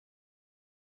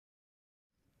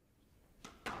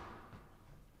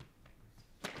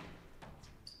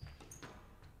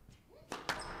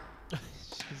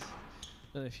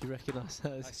don't know if you recognise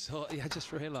that. I saw. Yeah, I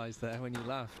just realised there when you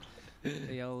laughed.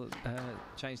 The old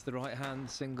changed the right hand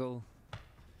single,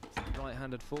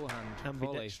 right-handed forehand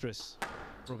Ambidextrous.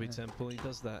 Robbie Yeah. Temple, he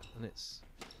does that, and it's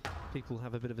people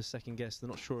have a bit of a second guess. They're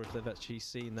not sure if they've actually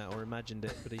seen that or imagined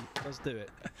it, but he does do it,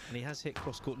 and he has hit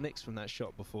cross-court nicks from that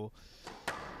shot before.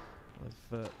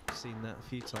 I've seen that a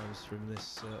few times from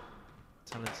this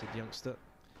talented youngster.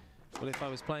 Well, if I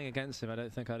was playing against him, I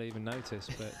don't think I'd even notice.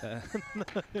 But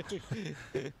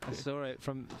I saw it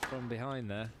from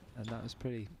behind there, and that was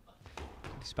pretty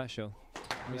special.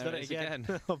 He's done it again.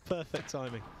 Oh, perfect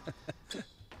timing.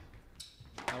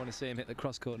 I want to see him hit the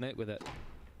cross-court nick with it.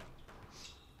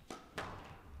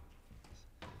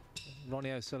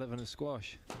 Ronnie O'Sullivan of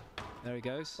squash. There he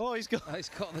goes. Oh, he's got. He's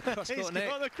got the cross-court nick.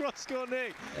 He's got the cross-court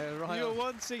nick. Right you were on.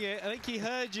 wanting it. I think he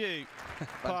heard you.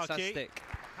 Parky. Fantastic.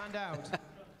 Hand out.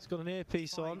 He's got an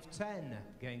earpiece on. 5-10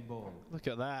 game ball. Look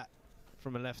at that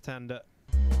from a left-hander.